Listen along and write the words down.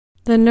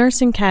The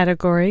nursing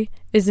category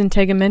is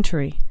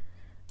Integumentary.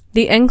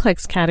 The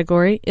Nclex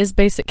category is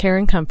Basic Care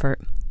and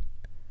Comfort.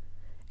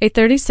 A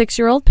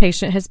 36-year-old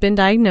patient has been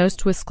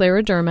diagnosed with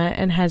Scleroderma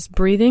and has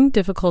breathing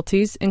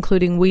difficulties,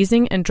 including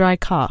wheezing and dry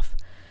cough.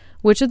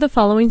 Which of the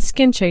following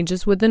skin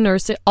changes would the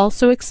nurse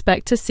also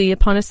expect to see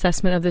upon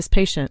assessment of this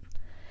patient?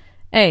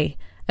 A.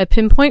 A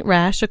pinpoint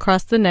rash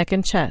across the neck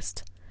and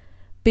chest.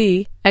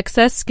 B.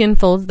 Excess skin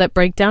folds that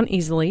break down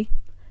easily.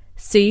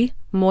 C.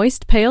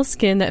 Moist, pale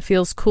skin that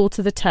feels cool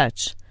to the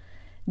touch.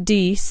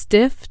 D.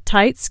 Stiff,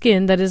 tight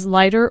skin that is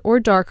lighter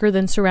or darker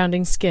than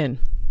surrounding skin.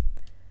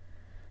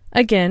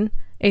 Again,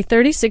 a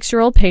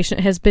 36-year-old patient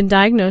has been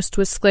diagnosed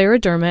with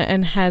Scleroderma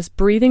and has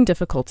breathing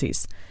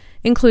difficulties,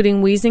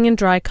 including wheezing and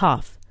dry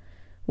cough.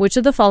 Which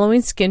of the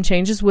following skin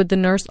changes would the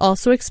nurse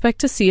also expect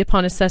to see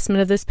upon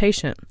assessment of this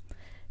patient?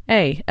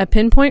 A. A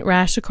pinpoint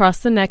rash across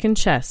the neck and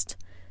chest.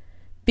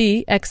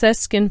 B. Excess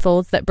skin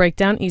folds that break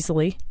down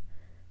easily.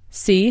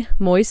 C.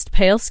 Moist,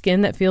 pale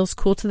skin that feels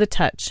cool to the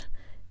touch.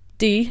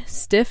 D.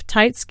 Stiff,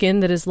 tight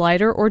skin that is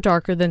lighter or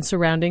darker than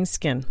surrounding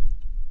skin.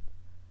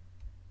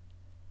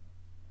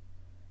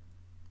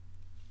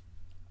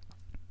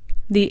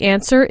 The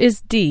answer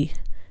is D.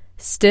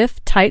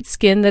 Stiff, tight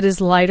skin that is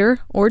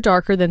lighter or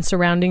darker than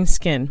surrounding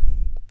skin.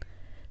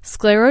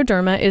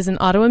 Scleroderma is an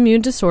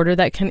autoimmune disorder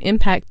that can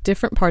impact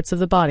different parts of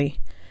the body.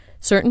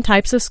 Certain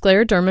types of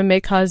scleroderma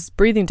may cause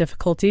breathing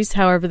difficulties,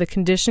 however, the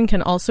condition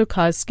can also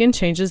cause skin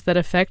changes that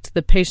affect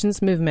the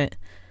patient's movement.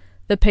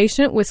 The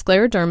patient with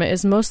scleroderma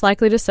is most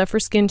likely to suffer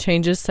skin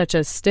changes such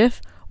as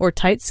stiff or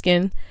tight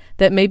skin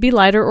that may be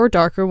lighter or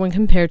darker when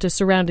compared to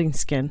surrounding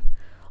skin,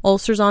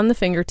 ulcers on the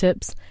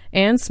fingertips,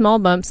 and small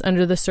bumps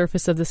under the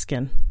surface of the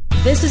skin.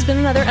 This has been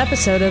another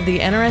episode of the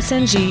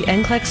NRSNG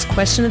Nclex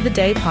Question of the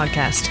Day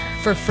podcast.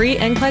 For free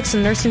Nclex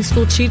and nursing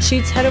school cheat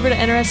sheets, head over to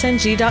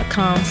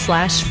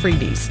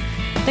nrsng.com/freebies.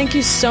 Thank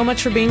you so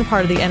much for being a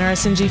part of the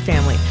NRSNG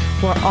family.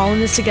 We're all in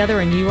this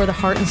together, and you are the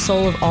heart and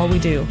soul of all we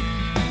do.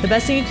 The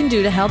best thing you can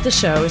do to help the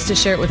show is to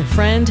share it with a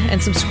friend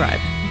and subscribe.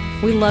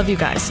 We love you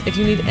guys. If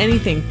you need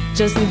anything,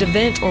 just need to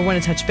vent or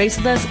want to touch base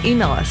with us,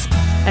 email us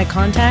at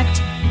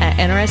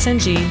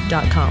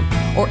contact@nrsng.com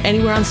or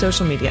anywhere on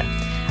social media.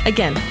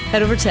 Again,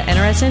 head over to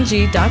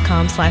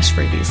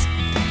nrsng.com/freebies.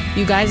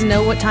 You guys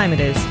know what time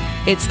it is.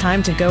 It's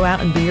time to go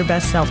out and be your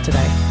best self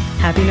today.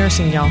 Happy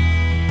nursing, y'all.